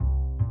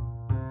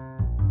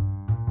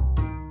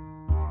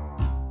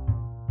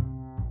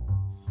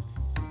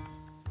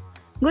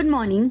Good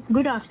morning,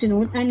 good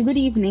afternoon, and good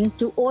evening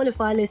to all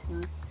of our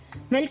listeners.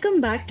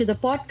 Welcome back to the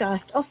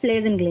podcast of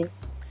Flairs and Glairs.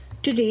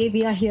 Today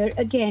we are here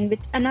again with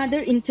another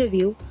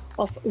interview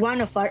of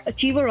one of our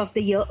Achiever of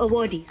the Year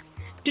awardees.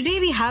 Today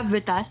we have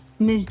with us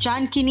Ms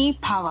Jankini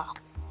Phawa.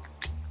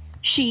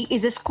 She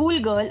is a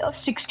schoolgirl of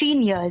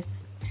 16 years.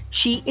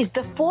 She is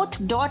the fourth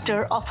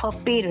daughter of her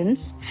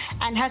parents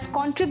and has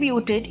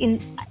contributed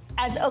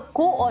as a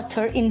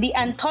co-author in the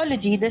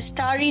anthology The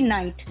Starry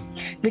Night,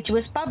 which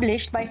was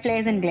published by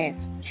Flairs and Glairs.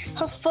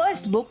 Her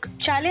first book,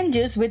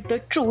 Challenges with the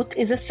Truth,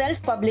 is a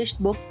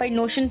self-published book by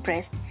Notion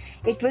Press.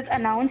 It was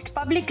announced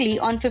publicly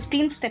on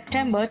 15th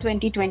September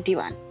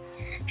 2021.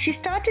 She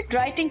started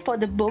writing for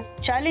the book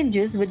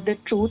Challenges with the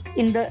Truth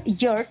in the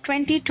year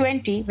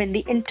 2020 when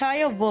the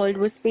entire world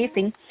was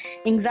facing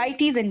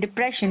anxieties and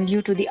depression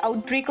due to the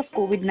outbreak of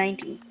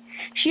COVID-19.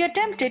 She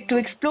attempted to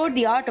explore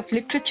the art of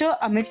literature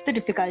amidst the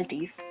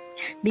difficulties.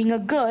 Being a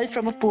girl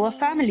from a poor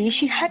family,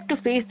 she had to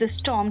face the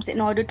storms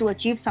in order to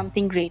achieve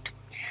something great.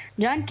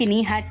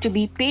 Jankini had to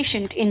be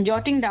patient in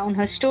jotting down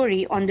her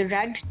story on the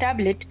ragged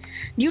tablet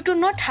due to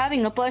not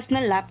having a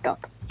personal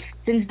laptop.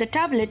 Since the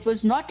tablet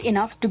was not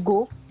enough to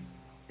go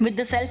with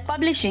the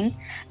self-publishing,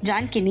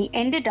 Jankini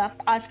ended up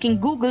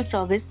asking Google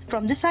service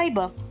from the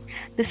cyber.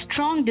 The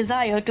strong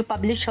desire to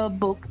publish her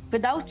book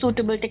without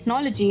suitable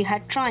technology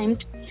had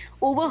triumphed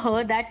over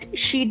her that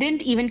she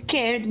didn't even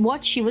care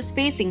what she was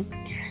facing.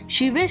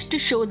 She wished to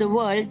show the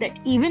world that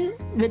even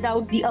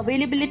without the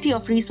availability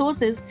of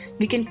resources,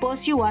 we can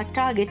pursue our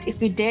target if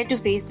we dare to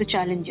face the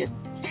challenges.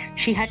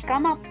 She had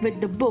come up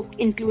with the book,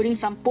 including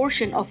some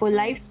portion of her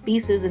life's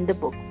pieces in the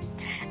book.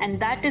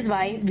 And that is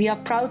why we are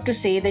proud to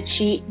say that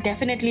she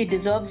definitely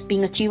deserves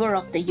being Achiever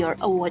of the Year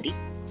awardee.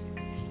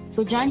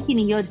 So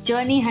Jankini, your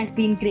journey has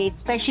been great,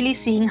 especially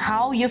seeing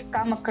how you've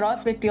come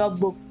across with your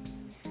book.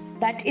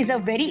 That is a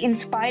very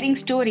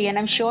inspiring story, and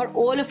I'm sure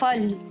all of our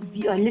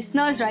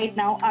listeners right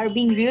now are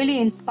being really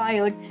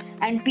inspired,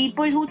 and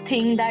people who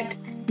think that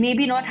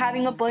maybe not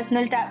having a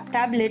personal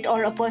tablet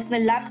or a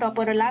personal laptop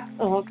or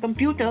a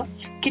computer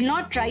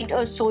cannot write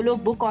a solo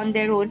book on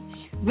their own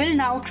will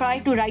now try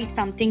to write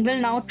something, will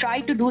now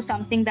try to do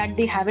something that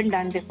they haven't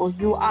done before.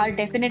 You are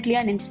definitely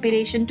an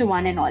inspiration to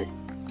one and all.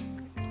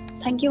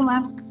 Thank you,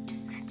 ma'am.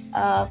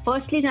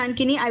 Firstly,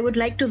 Jankini, I would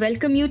like to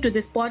welcome you to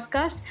this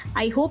podcast.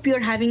 I hope you're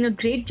having a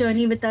great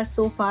journey with us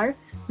so far.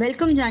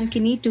 Welcome,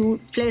 Jankini, to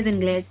Flairs and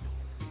Glairs.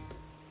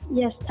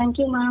 Yes, thank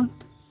you, ma'am.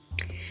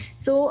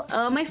 So,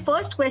 my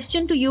first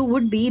question to you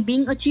would be,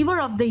 being Achiever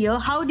of the Year,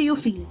 how do you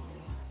feel?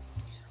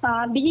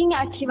 Being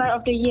Achiever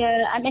of the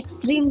Year, I'm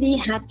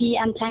extremely happy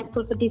and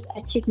thankful for this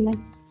achievement.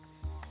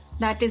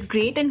 That is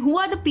great. And who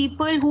are the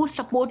people who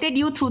supported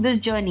you through this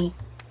journey?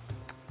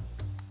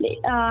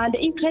 The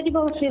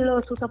incredible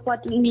fellows who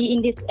supported me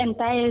in this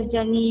entire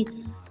journey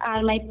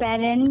are my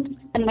parents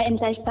and my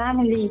entire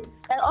family.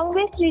 They're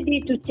always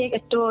ready to take a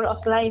tour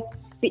of life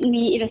with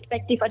me,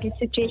 irrespective of the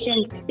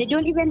situation. They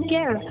don't even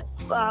care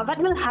what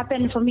will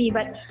happen for me,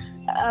 but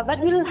what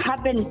will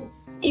happen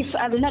if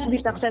I will not be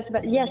successful.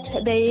 But yes,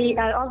 they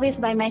are always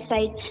by my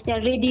side. They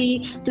are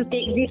ready to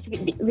take this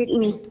with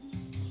me.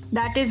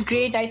 That is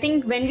great. I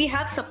think when we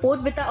have support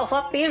of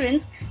our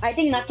parents, I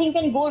think nothing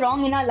can go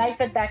wrong in our life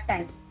at that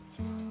time.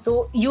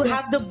 So you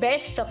have the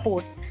best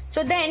support.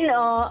 So then,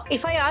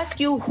 if I ask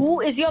you who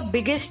is your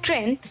biggest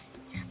strength,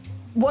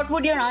 what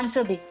would your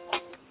answer be?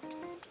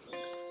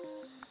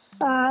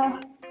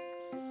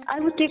 I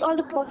would take all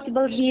the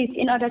possible risks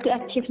in order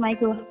to achieve my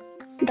goal.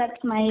 That's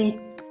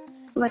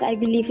what I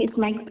believe is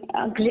my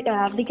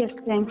biggest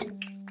strength.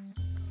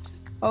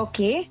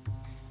 Okay.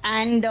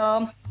 And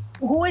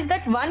who is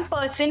that one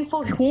person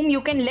for whom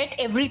you can let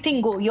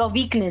everything go, your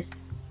weakness?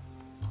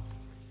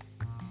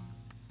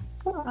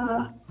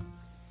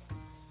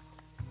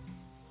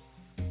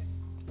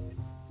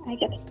 I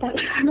get stuck.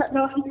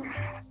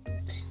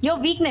 Your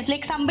weakness,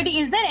 like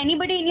is there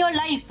anybody in your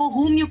life for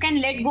whom you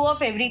can let go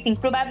of everything?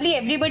 Probably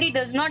everybody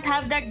does not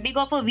have that big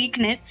of a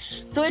weakness,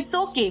 so it's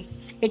okay.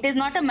 It is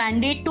not a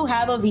mandate to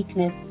have a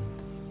weakness.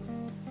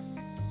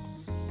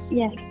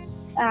 Yes.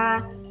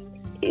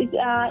 It's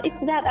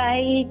that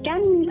I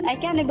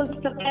can able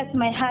to suppress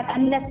my heart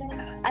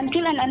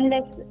until and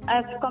unless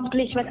I've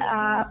accomplished what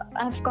I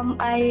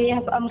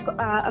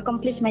have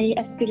accomplished my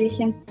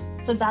aspiration.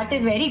 So that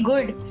is very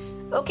good.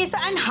 Okay, so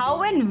and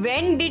how and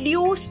when did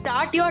you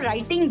start your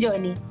writing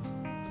journey?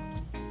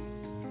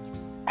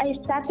 I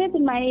started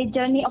my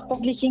journey of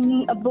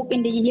publishing a book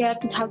in the year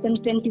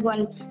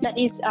 2021. That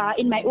is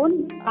in my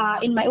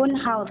own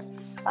house.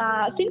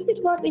 Since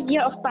it was a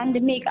year of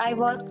pandemic, I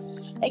was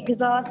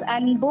exhausted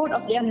and bored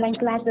of the online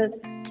classes.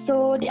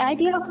 So the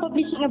idea of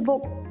publishing a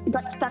book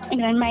got stuck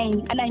in my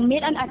mind, and I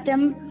made an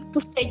attempt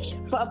to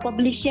search for a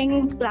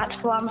publishing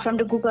platform from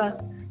the Google.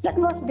 That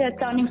was the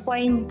turning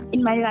point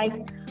in my life,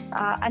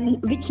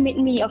 and which made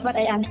me of what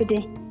I am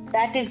today.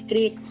 That is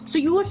great. So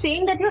you were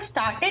saying that you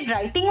started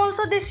writing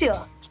also this year?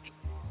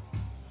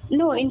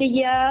 No, in the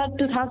year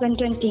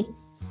 2020.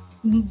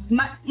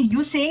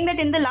 You saying that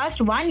in the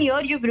last 1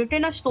 year you've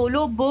written a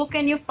solo book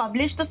and you've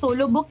published a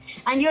solo book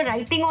and you're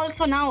writing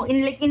also now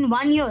in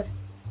 1 year.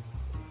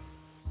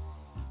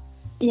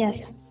 Yes.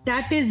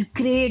 That is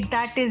great.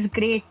 That is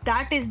great.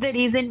 That is the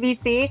reason we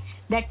say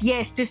that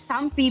yes, to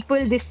some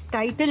people this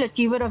title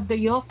Achiever of the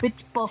Year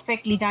fits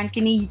perfectly.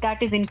 Jankini,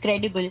 that is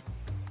incredible.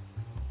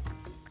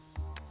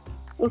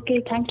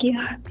 Okay, thank you.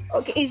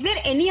 Okay, is there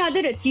any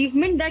other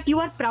achievement that you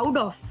are proud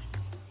of?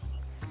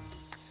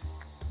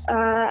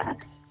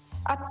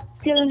 Up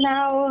till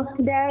now,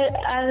 there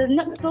are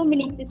not so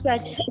many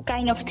such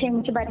kind of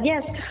things, but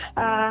yes,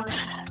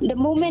 the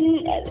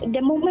moment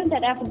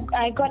that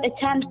I got a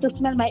chance to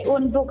smell my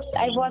own books,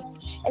 I was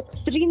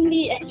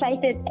extremely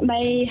excited.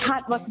 My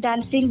heart was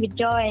dancing with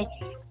joy,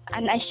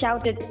 and I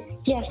shouted,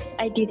 "Yes,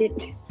 I did it."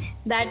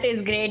 That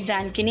is great,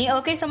 Jankini.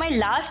 Okay, so my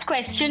last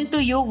question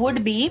to you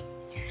would be,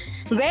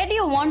 where do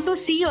you want to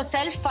see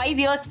yourself 5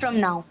 years from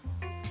now?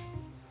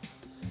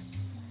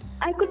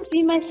 I could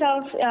see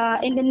myself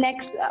in the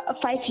next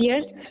 5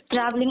 years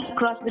traveling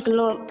across the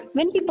globe.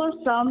 When people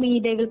saw me,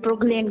 they will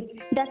proclaim,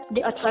 "That's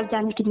the author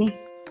Jankini."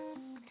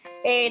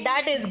 Hey,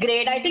 that is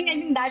great. I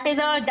think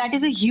that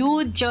is a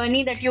huge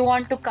journey that you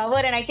want to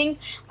cover, and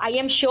I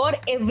am sure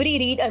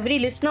every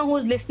listener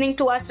who's listening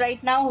to us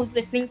right now, who's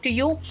listening to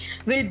you,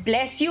 will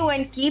bless you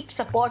and keep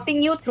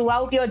supporting you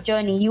throughout your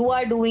journey. You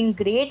are doing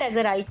great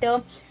as a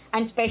writer,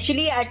 and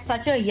especially at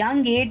such a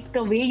young age,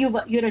 the way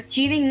you're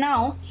achieving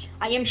now,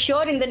 I am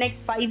sure in the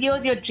next 5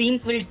 years your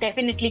dreams will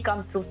definitely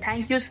come true.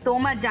 Thank you so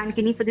much,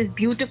 Jankini, for this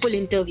beautiful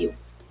interview.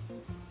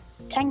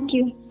 Thank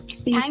you.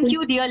 Thank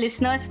you, dear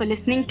listeners, for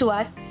listening to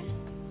us.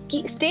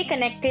 Stay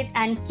connected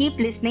and keep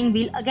listening.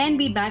 We'll again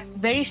be back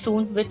very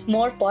soon with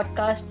more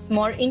podcasts,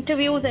 more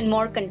interviews, and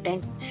more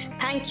content.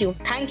 Thank you.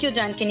 Thank you,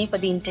 Jankini, for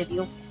the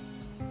interview.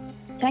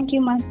 Thank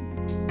you, ma'am.